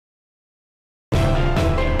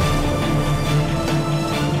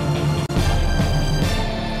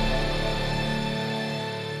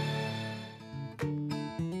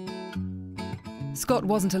Scott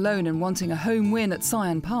wasn't alone in wanting a home win at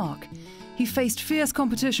Syon Park. He faced fierce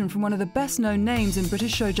competition from one of the best-known names in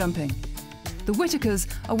British show jumping. The Whitakers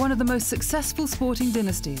are one of the most successful sporting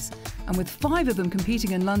dynasties, and with 5 of them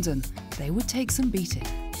competing in London, they would take some beating.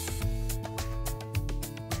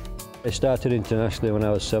 I started internationally when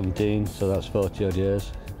I was 17, so that's 40-odd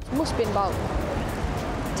years. It must have been about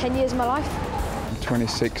 10 years of my life. I'm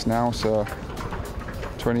 26 now, so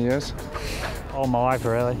 20 years. All my life,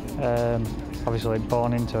 really. Obviously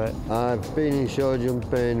born into it. I've been in show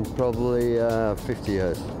jumping probably 50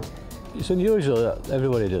 years. It's unusual that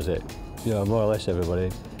everybody does it, you know, more or less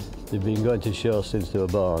everybody. They've been going to shows since they were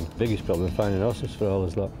born. Biggest problem is finding horses for all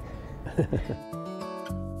this lot.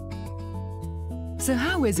 So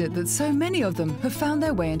how is it that so many of them have found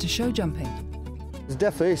their way into show jumping? There's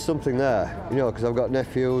definitely something there, you know, because I've got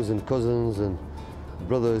nephews and cousins and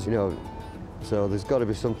brothers, you know, so there's got to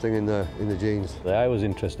be something in the genes. I was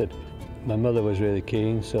interested. My mother was really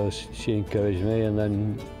keen, so she encouraged me, and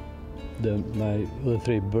then my other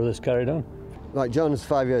 3 brothers carried on. Like John's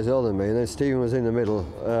 5 years older than me, and then Stephen was in the middle.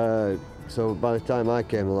 So by the time I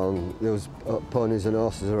came along, there was ponies and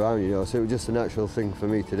horses around, you know, so it was just a natural thing for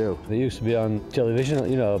me to do. They used to be on television,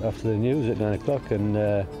 you know, after the news at 9 o'clock, and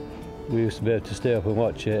we used to be able to stay up and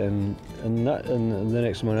watch it, and the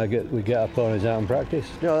next morning we'd get our ponies out and practice.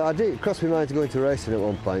 You know, it crossed my mind to go into racing at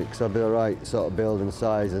one point, because I'd be the right sort of build and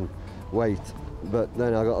size and weight, but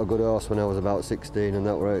then I got a good horse when I was about 16, and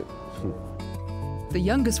that was it. The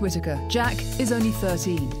youngest Whitaker, Jack, is only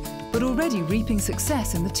 13, but already reaping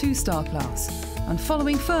success in the 2-star class and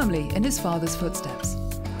following firmly in his father's footsteps.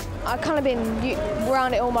 I've kind of been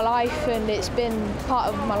around it all my life, and it's been part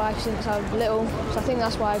of my life since I was little, so I think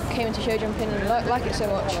that's why I came into show jumping and like it so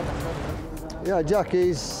much. Yeah, Jack,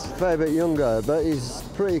 he's a fair bit younger, but he's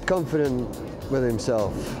pretty confident with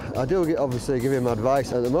himself. I do obviously give him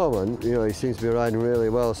advice at the moment, you know, he seems to be riding really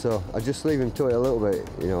well, so I just leave him to it a little bit,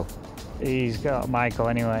 you know. He's got Michael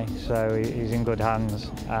anyway, so he's in good hands,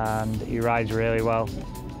 and he rides really well.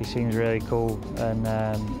 He seems really cool and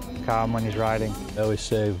calm when he's riding. I always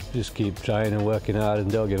say, just keep trying and working hard and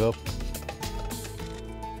don't give up.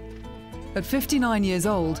 At 59 years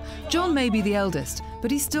old, John may be the eldest,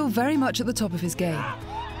 but he's still very much at the top of his game.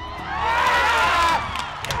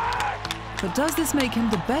 But does this make him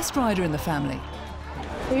the best rider in the family?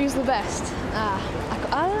 Who's the best?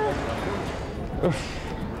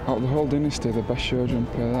 Out of the whole dynasty, the best show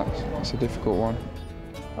jumper, that's a difficult one.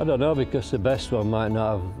 I don't know, because the best one might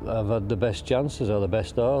not have had the best chances or the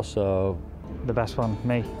best horse, or... The best one,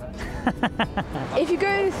 me. If you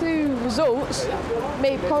go through results,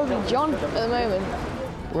 maybe probably John at the moment.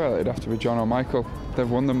 Well, it'd have to be John or Michael. They've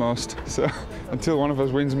won the most, so until one of us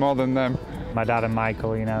wins more than them. My dad and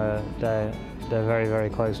Michael, you know, they're very, very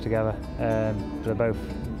close together. They're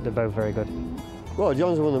both very good. Well,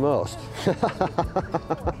 John's won the most,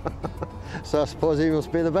 so I suppose he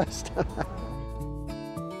must be the best. I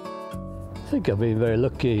think I've been very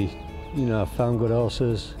lucky, you know, I've found good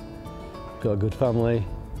horses, got a good family.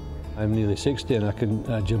 I'm nearly 60 and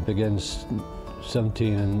I jump against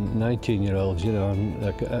 17 and 19-year-olds, you know, and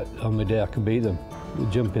on my day I can beat them.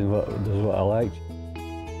 Jumping was what I liked.